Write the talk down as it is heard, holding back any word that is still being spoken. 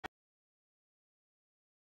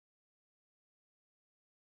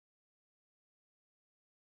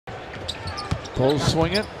Bulls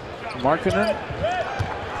swing it. Markkanen.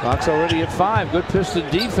 Clock's already at 5. Good Piston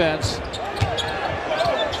defense.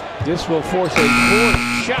 This will force a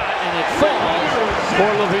fourth shot, and it falls for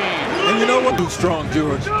LaVine. And you know what? Too strong,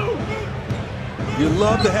 George. You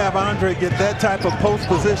love to have Andre get that type of post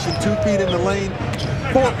position, 2 feet in the lane,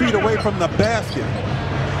 4 feet away from the basket.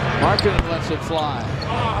 Markkanen lets it fly.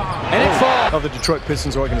 And it falls. Of the Detroit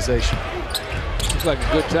Pistons organization. Looks like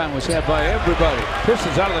a good time was had by everybody.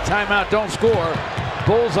 Pistons out of the timeout, don't score.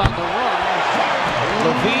 Bulls on the run.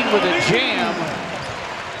 LaVine with a jam.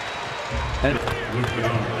 And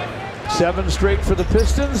 7 straight for the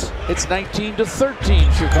Pistons. It's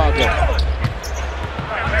 19-13 Chicago.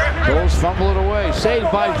 Bulls fumble it away.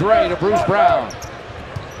 Saved by Dre to Bruce Brown.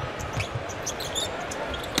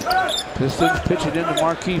 Pistons pitch it into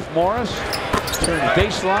Markieff Morris. Turns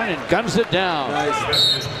baseline and guns it down.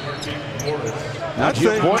 Nice. Now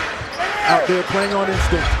Jim Boyd out there playing on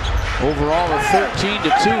instinct. Overall a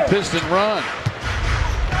 13-2 Piston run.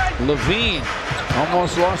 LaVine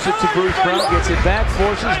almost lost it to Bruce Brown. Gets it back,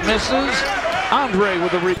 forces, misses. Andre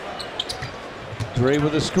with a Dre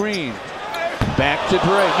with a screen. Back to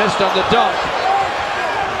Dre, missed on the dunk.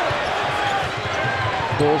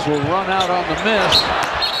 Bulls will run out on the miss.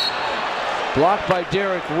 Blocked by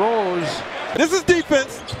Derrick Rose. This is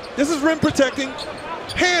defense. This is rim protecting.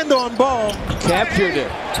 Hand on ball. Captured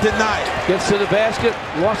it. Denied. Gets to the basket.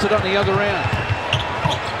 Lost it on the other end.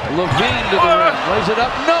 LaVine to the rim. Lays it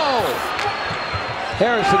up. No!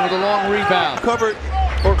 Harrison with a long rebound. Covered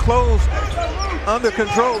or closed under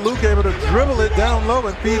control. Luke able to dribble it down low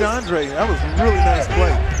and feed Andre. That was a really nice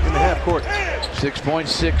play in the half court.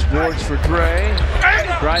 6.6 boards for Dre.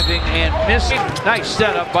 Driving and missing. Nice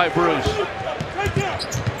setup by Bruce.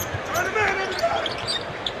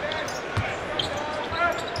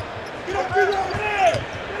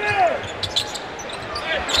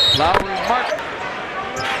 Lowry mark.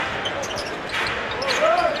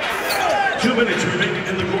 2 minutes remaining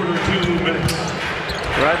in the quarter. 2 minutes.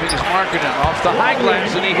 Driving is Markkanen off the high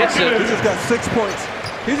glass, and he hits it. He just got 6 points.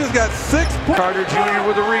 He just got 6 points. Carter Jr.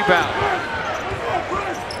 with a rebound.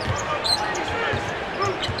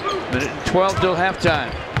 Minute and 12 till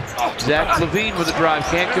halftime. Zach LaVine with a drive,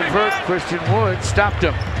 can't convert. Christian Wood stopped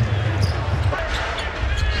him.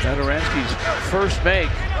 Satoransky's first make.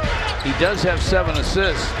 He does have 7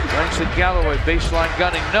 assists. Langston Galloway baseline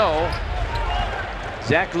gunning, no.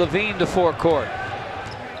 Zach LaVine to forecourt.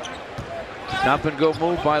 Stop and go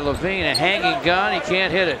move by LaVine. A hanging gun, he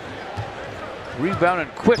can't hit it.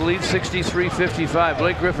 Rebounded quick, lead 63-55.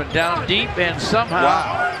 Blake Griffin down deep, and somehow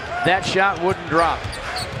that shot wouldn't drop.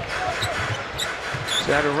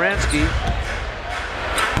 Satoransky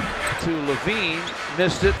to LaVine,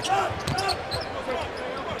 missed it.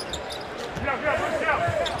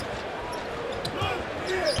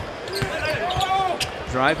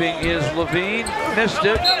 Driving is LaVine, missed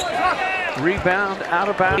it. Rebound out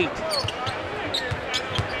of bounds.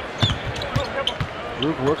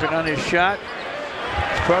 Luke working on his shot.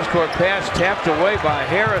 Cross-court pass tapped away by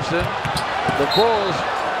Harrison. The Bulls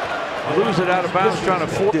lose it out of bounds, trying to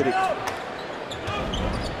force it.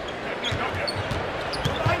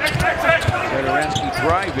 Satoransky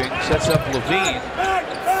driving, sets up LaVine.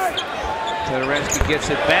 Satoransky gets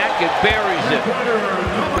it back and buries it.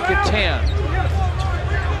 Look at 10.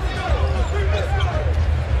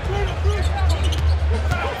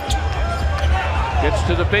 Gets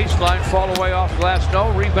to the baseline, fall away off glass,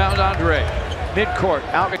 no. Rebound Andre. Midcourt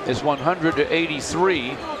out is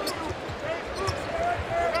 100-83.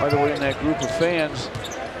 By the way, in that group of fans,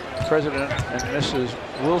 President and Mrs.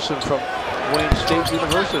 Wilson from Wayne State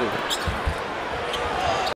University.